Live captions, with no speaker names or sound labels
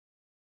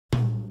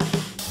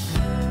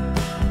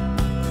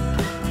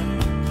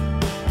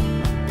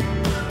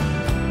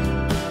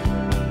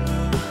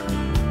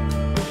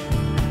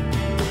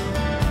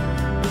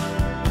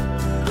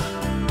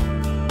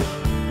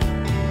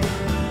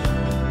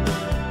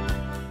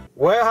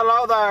Well,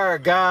 hello there,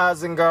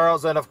 guys and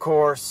girls, and of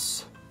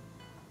course,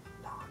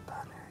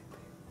 non-binary people.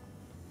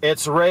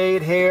 It's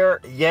Reed here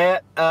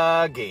yet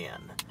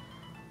again.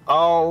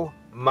 Oh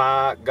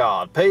my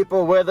God.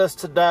 People, with us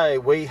today,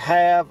 we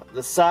have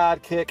the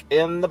sidekick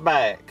in the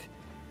back,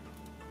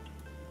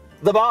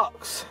 the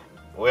box.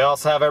 We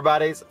also have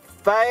everybody's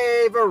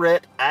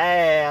favorite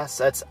ass.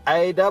 That's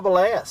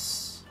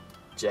ASS,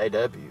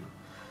 JW.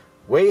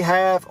 We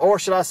have, or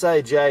should I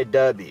say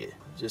JW,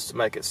 just to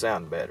make it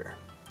sound better.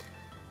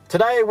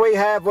 Today we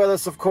have with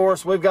us, of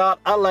course, we've got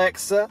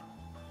Alexa.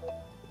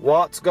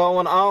 What's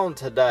going on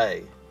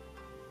today?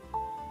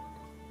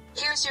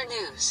 Here's your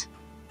news.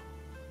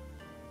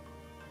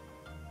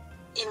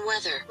 In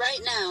weather, right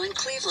now in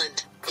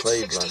Cleveland, it's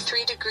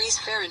 63 degrees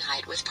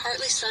Fahrenheit with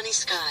partly sunny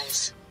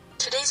skies.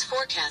 Today's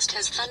forecast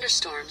has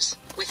thunderstorms,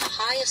 with a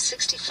high of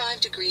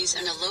 65 degrees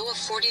and a low of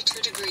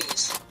 42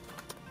 degrees.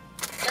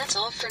 That's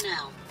all for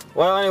now.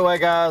 Well, anyway,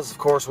 guys, of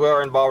course, we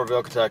are in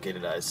Barberville, Kentucky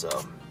today, so...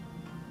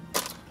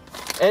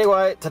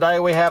 Anyway, today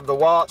we have the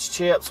Watz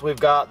chips. We've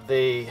got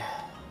the...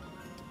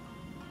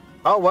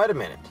 Oh, wait a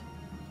minute.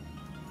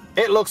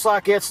 It looks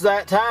like it's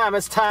that time.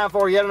 It's time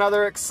for yet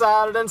another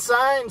excited,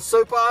 insane,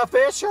 super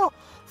official,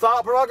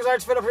 thought-provoking,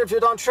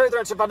 on truth,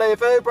 and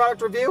food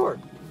product reviewer.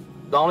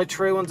 The only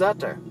true ones out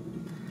there.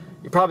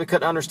 You probably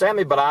couldn't understand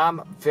me, but I'm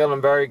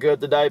feeling very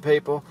good today,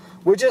 people.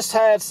 We just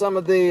had some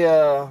of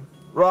the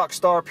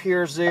Rockstar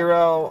Pure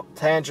Zero,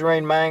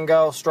 Tangerine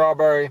Mango,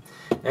 Strawberry,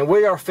 and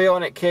we are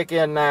feeling it kick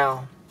in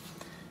now.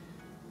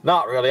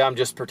 Not really, I'm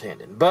just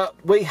pretending. But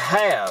we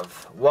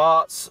have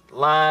Watz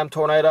Lime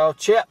Tornado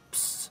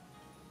Chips.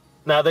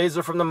 Now these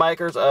are from the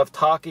makers of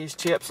Takis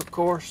Chips, of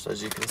course,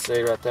 as you can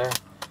see right there.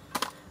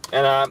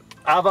 And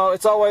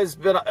it's always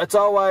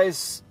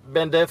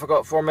been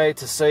difficult for me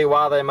to see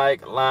why they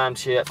make lime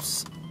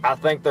chips. I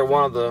think they're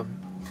one of the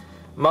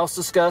most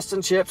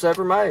disgusting chips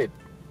ever made.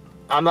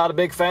 I'm not a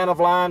big fan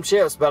of lime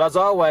chips, but as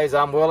always,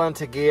 I'm willing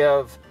to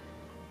give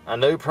a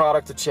new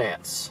product a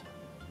chance,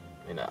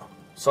 you know.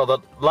 So the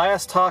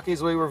last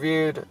Takis we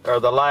reviewed,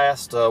 or the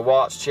last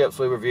Watz chips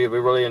we reviewed, we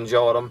really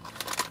enjoyed them.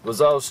 It was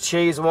those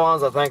cheese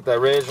ones, I think the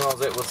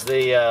originals. It was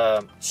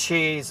the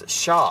cheese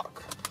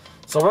shock.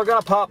 So we're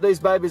gonna pop these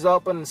babies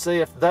open and see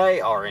if they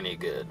are any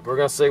good. We're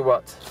gonna see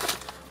what's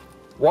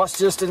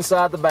just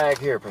inside the bag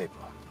here, people.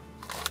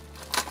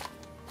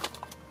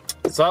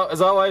 So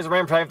as always,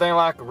 remember anything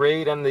like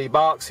read in the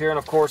box here, and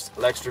of course,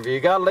 Alexa review.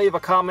 You gotta leave a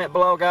comment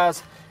below,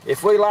 guys.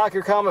 If we like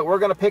your comment, we're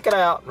gonna pick it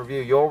out and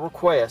review your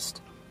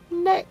request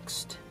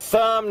next.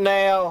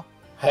 Thumbnail,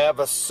 have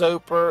a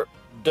super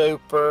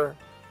duper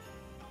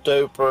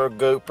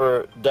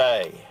gooper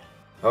day.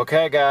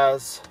 Okay,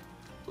 guys,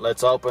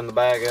 let's open the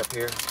bag up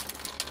here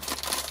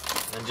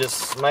and just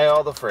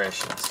smell the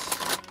freshness.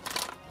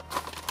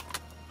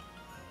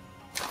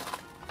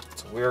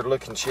 It's a weird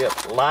looking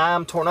chip.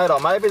 Lime Tornado.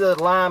 Maybe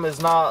the lime is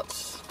not...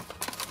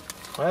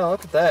 Well,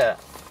 look at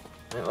that.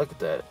 Man, look at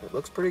that. It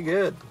looks pretty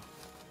good.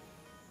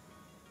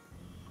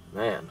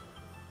 Man.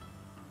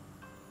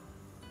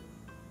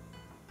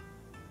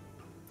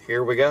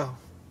 Here we go.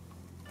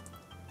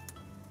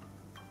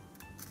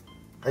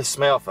 They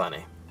smell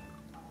funny.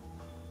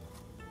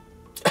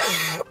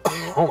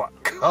 Oh my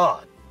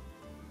God.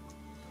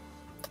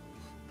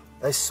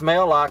 They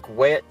smell like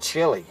wet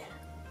chili.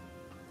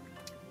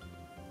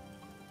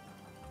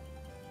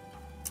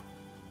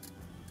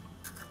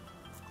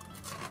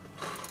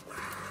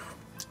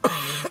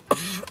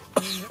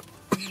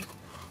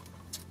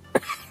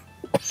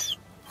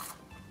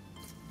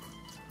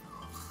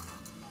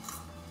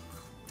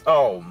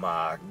 Oh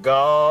my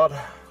God.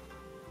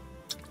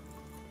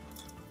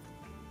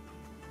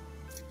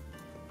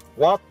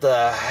 What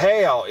the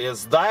hell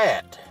is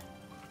that?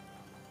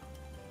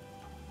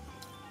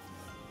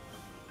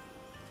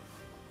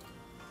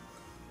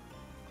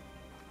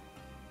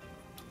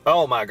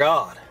 Oh my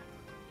God.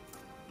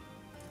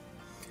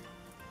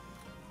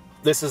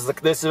 This is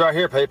right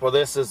here, people.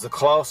 This is the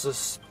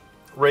closest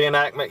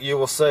reenactment you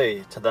will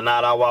see to the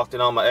night I walked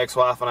in on my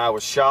ex-wife and I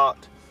was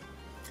shocked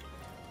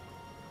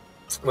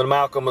when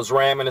Malcolm was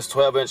ramming his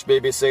 12-inch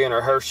BBC in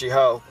her Hershey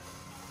hoe.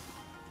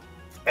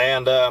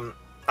 And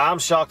I'm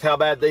shocked how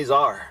bad these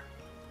are.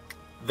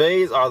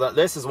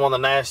 This is one of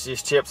the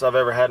nastiest chips I've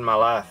ever had in my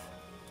life.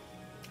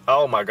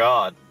 Oh my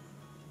God.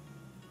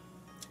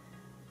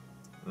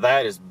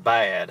 That is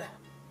bad.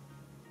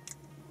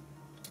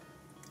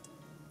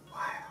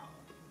 Wow.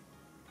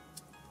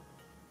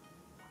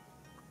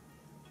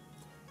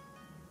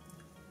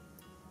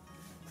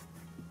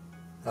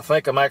 I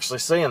think I'm actually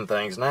seeing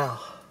things now.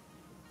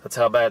 That's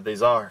how bad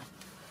these are.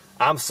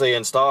 I'm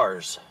seeing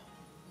stars.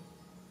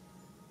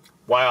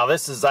 Wow,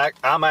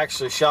 I'm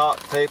actually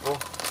shocked, people.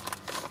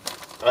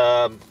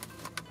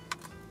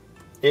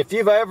 If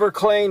you've ever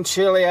cleaned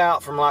chili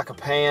out from like a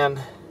pan,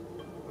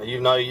 you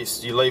know you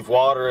leave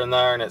water in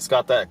there and it's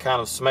got that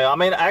kind of smell. I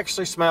mean, it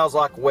actually smells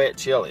like wet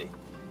chili.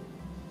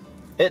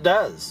 It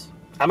does.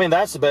 I mean,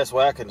 that's the best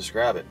way I can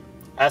describe it.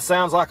 That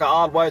sounds like an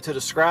odd way to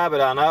describe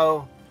it, I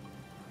know.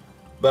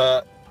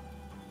 But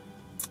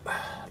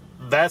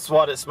That's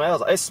what it smells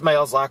like. It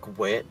smells like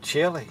wet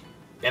chili.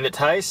 And it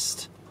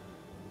tastes,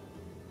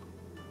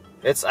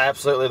 it's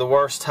absolutely the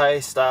worst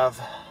taste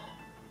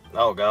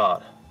oh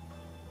God.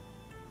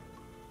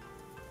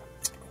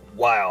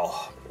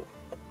 Wow.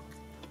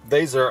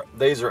 These are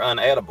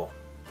unedible.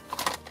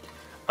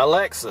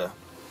 Alexa,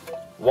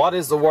 what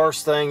is the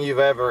worst thing you've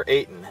ever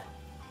eaten?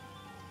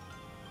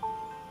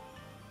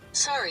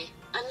 Sorry,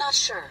 I'm not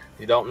sure.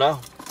 You don't know?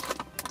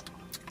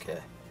 Okay.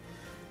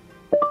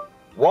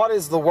 What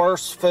is the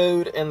worst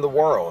food in the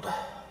world?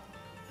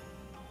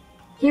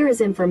 Here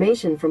is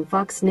information from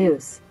Fox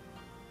News.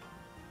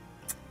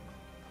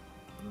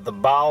 The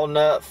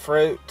walnut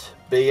fruit,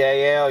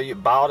 B-A-L,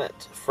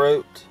 walnut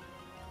fruit.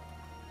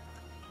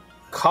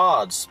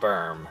 Cod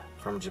sperm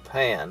from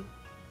Japan.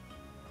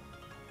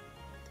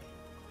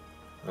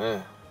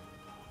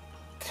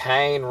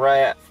 Cane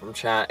rat from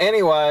China.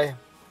 Anyway,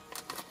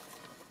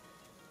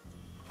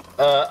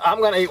 I'm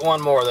going to eat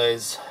one more of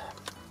these.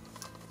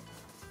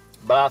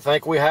 But I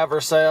think we have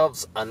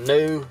ourselves a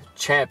new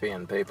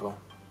champion, people.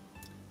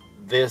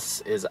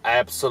 This is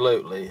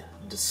absolutely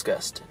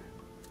disgusting.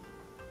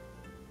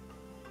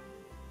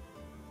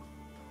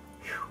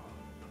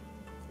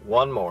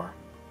 One more.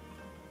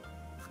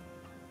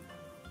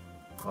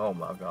 Oh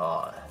my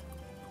God.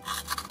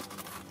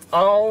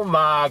 Oh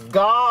my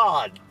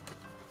God.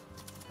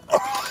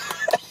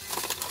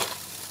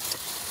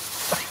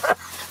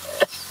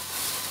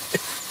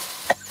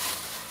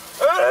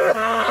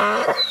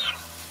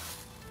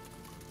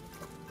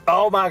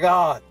 Oh my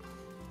God.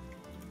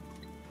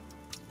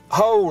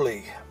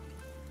 Holy.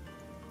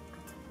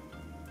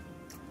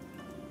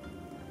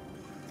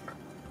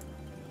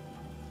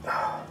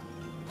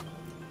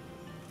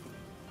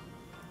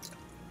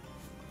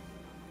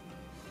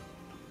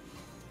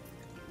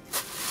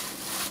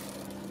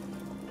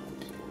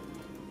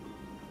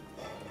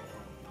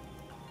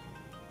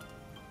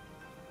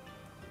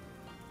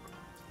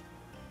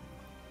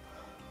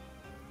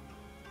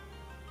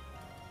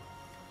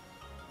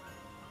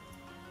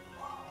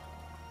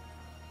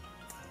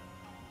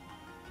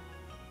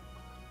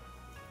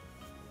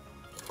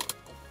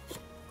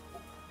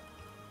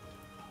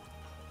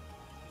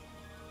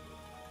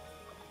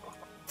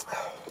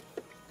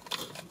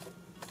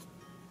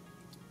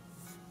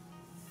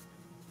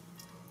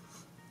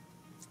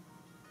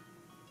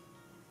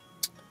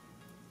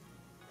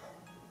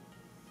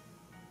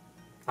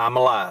 I'm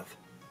alive.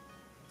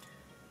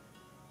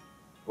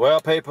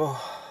 Well, people,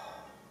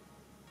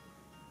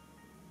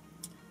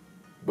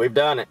 we've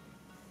done it.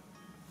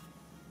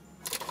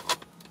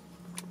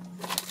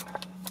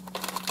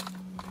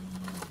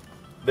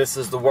 This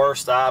is the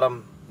worst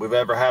item we've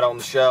ever had on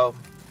the show.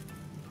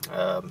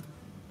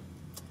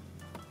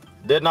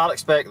 Did not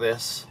expect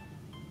this,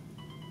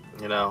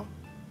 you know.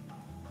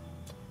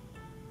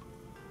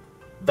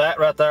 That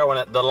right there,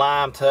 when the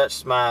lime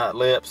touched my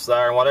lips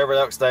there, and whatever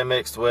else they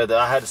mixed with it,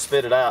 I had to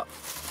spit it out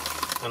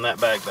in that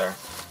bag there.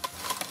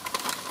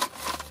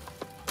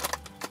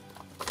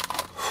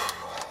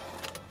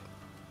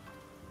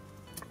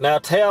 Now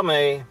tell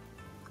me,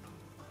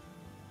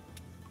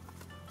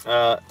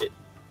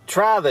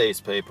 try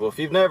these, people. If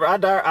you've never, I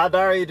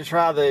dare you to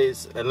try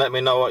these and let me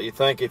know what you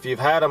think. If you've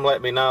had them,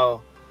 let me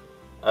know.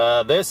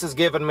 This is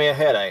giving me a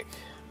headache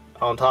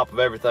on top of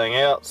everything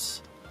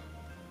else.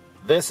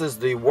 This is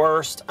the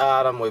worst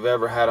item we've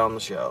ever had on the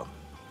show.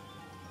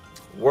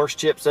 Worst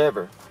chips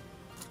ever.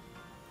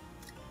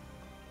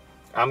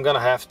 I'm gonna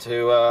have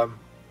to, oh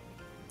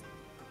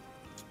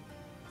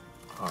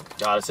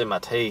God, it's in my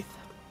teeth.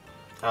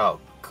 Oh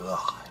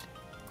God.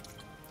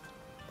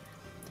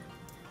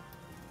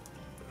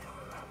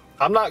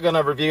 I'm not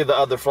gonna review the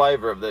other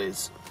flavor of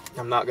these.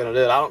 I'm not gonna do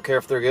it. I don't care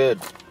if they're good.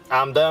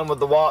 I'm done with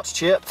the Watz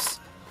chips.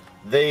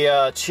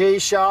 The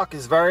cheese shock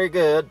is very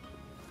good.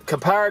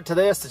 Compared to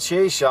this, the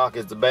cheese shock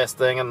is the best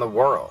thing in the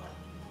world.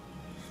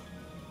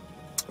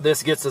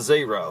 This gets a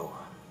 0.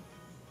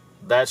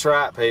 That's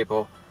right,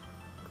 people.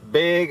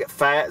 Big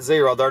fat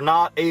 0. They're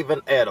not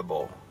even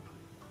edible.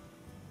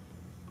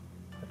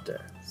 Right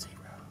there, 0.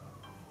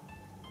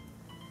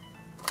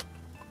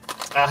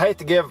 I hate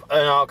to give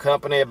a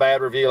company a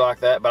bad review like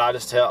that, but I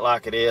just tell it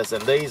like it is.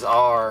 And these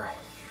are,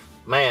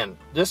 man,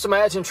 just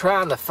imagine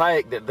trying to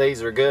fake that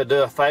these are good.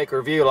 Do a fake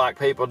review like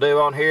people do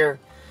on here.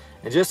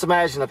 And just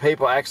imagine the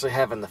people actually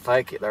having to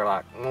fake it. They're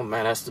like, oh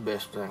man, that's the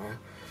best thing.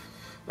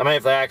 I mean,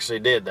 if they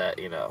actually did that,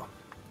 you know.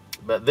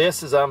 But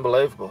this is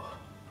unbelievable.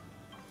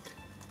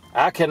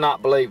 I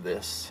cannot believe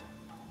this.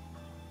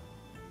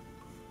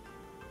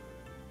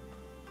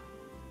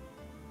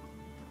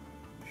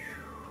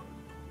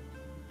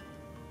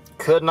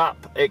 Could not,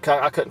 I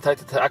couldn't take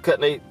the, I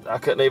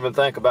couldn't even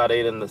think about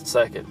eating the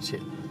second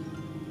chip.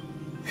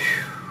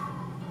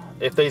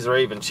 If these are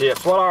even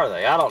chips, what are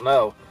they? I don't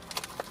know.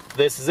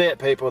 This is it,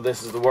 people.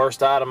 This is the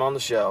worst item on the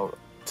show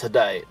to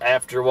date.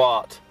 After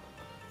what?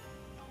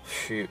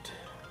 Shoot.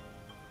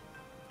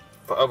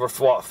 For over,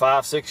 what,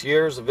 5-6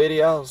 years of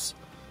videos?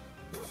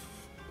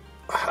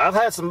 I've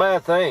had some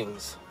bad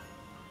things.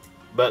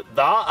 But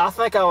I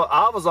think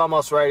I was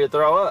almost ready to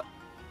throw up.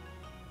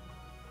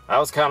 I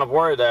was kind of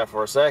worried there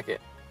for a second.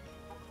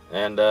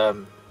 And I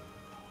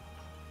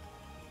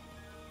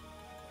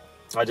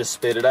just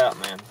spit it out,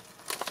 man.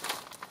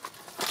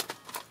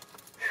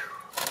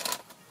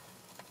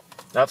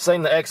 I've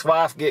seen the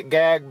ex-wife get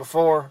gagged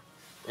before,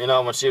 you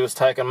know, when she was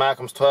taking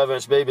Malcolm's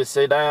 12-inch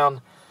BBC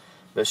down,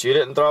 but she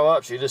didn't throw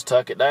up, she just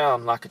tuck it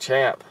down like a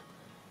champ.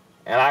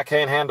 And I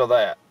can't handle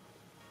that.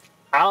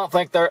 I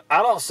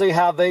don't see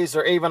how these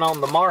are even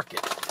on the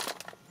market.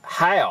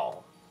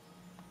 How?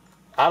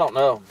 I don't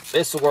know.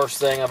 It's the worst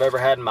thing I've ever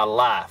had in my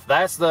life.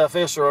 That's the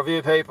official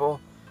review, people.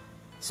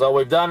 So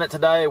we've done it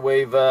today.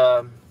 We've,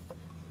 I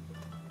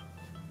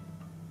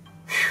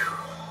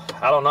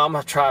don't know, I'm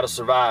gonna try to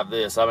survive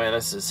this. I mean,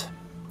 this is,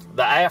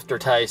 the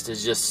aftertaste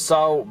is just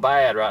so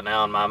bad right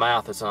now in my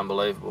mouth, it's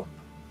unbelievable.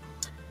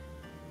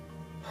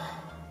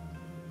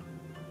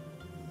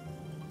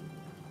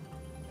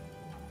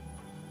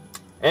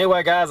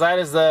 Anyway, guys, that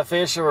is the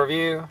official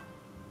review.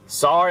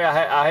 Sorry,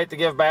 I hate to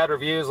give bad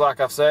reviews like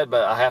I've said,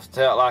 but I have to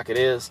tell it like it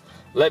is.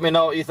 Let me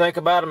know what you think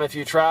about them if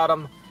you tried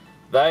them.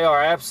 They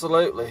are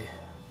absolutely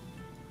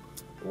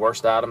the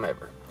worst item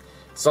ever.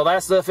 So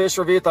that's the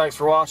official review. Thanks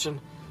for watching.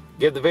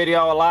 Give the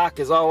video a like,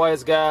 as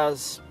always,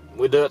 guys.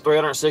 We do it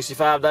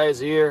 365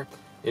 days a year.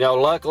 You know,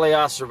 luckily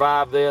I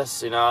survived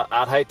this. You know,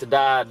 I'd hate to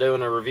die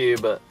doing a review,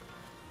 but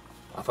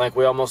I think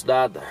we almost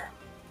died there.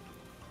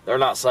 They're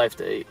not safe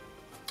to eat.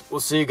 We'll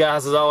see you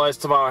guys, as always,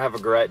 tomorrow. Have a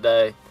great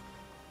day.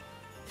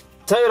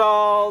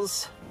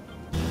 Toodles!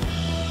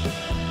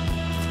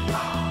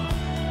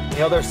 You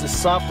know, there's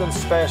just something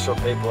special,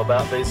 people,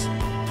 about these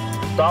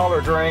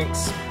dollar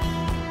drinks.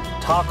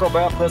 Taco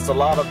Bell puts a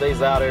lot of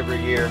these out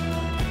every year.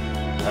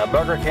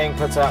 Burger King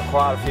puts out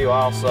quite a few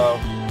also.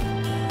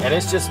 And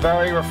it's just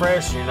very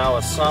refreshing, you know,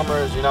 as summer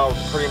is, you know,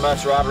 pretty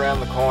much right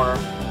around the corner.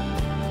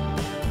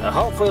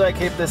 Hopefully they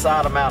keep this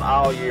item out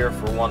all year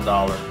for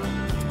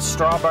 $1.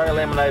 Strawberry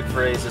lemonade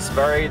freeze. It's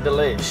very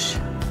delish.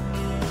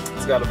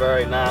 It's got a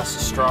very nice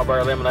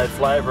strawberry lemonade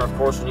flavor. Of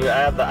course, when you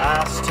add the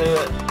ice to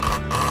it,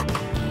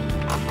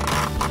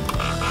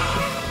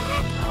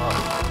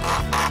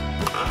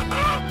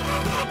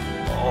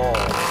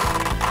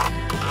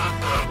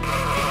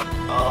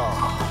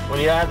 when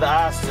you add the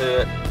ice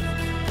to it,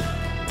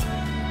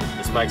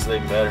 this makes it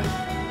even better.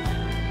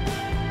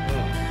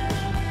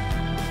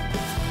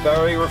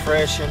 Very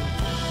refreshing.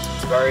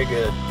 It's very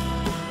good.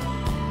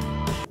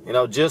 You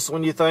know, just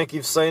when you think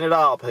you've seen it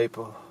all,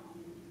 people.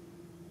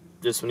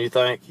 Just when you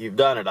think you've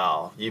done it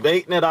all. You've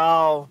eaten it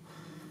all.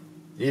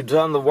 You've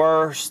done the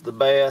worst, the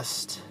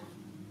best.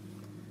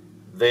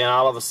 Then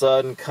all of a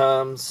sudden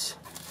comes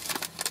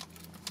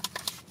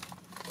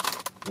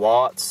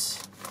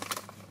Watz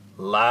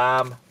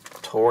Lime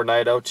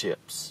Tornado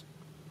Chips.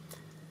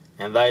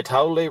 And they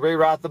totally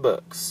rewrite the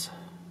books.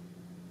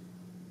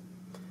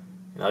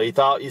 You know, you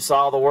thought you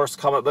saw the worst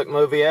comic book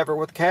movie ever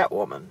with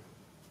Catwoman.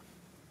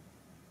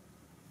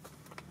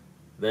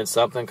 Then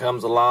something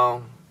comes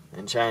along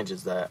and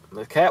changes that.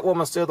 The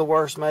Catwoman's still the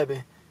worst,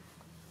 maybe.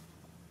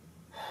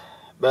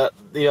 But,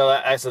 you know,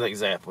 that's an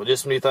example.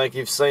 Just when you think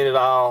you've seen it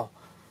all,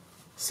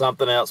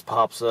 something else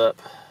pops up.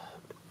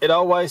 It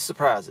always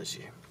surprises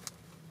you.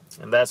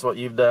 And that's what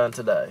you've done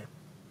today.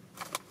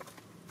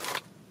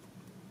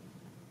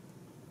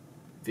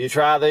 If you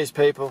try these,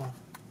 people,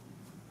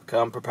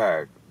 come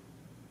prepared.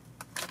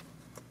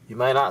 You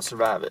may not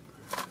survive it.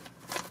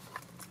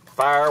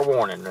 Fire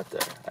warning right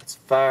there. That's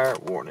fire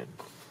warning.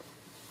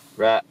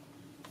 Right.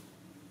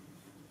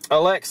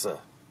 Alexa,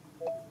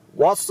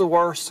 what's the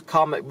worst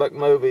comic book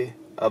movie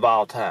of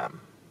all time?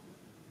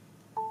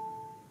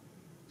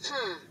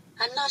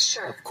 I'm not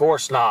sure. Of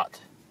course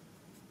not.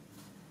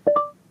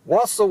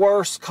 What's the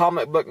worst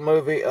comic book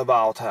movie of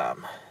all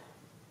time?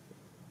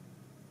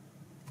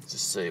 Let's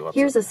just see what's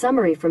Here's a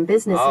summary from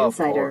Business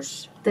Insider.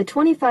 The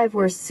 25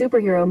 worst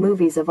superhero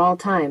movies of all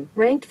time,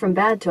 ranked from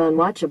bad to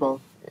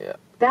unwatchable. Yeah.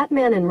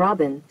 Batman and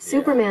Robin,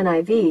 Superman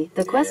IV,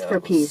 The Quest for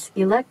Peace,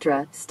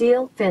 Elektra,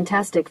 Steel,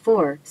 Fantastic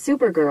Four,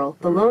 Supergirl,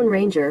 The Lone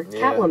Ranger,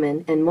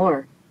 Catwoman, and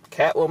more.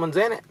 Catwoman's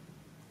in it.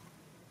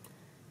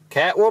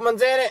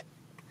 Catwoman's in it.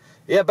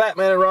 Yeah,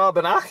 Batman and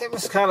Robin, it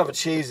was kind of a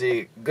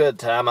cheesy good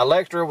time.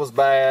 Elektra was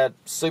bad.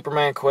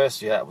 Superman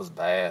Quest, yeah, it was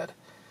bad.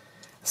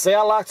 See,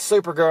 I liked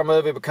the Supergirl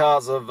movie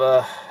because of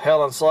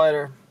Helen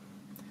Slater.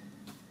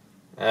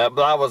 But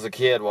I was a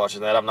kid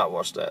watching that. I've not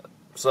watched that.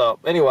 So,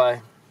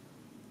 anyway,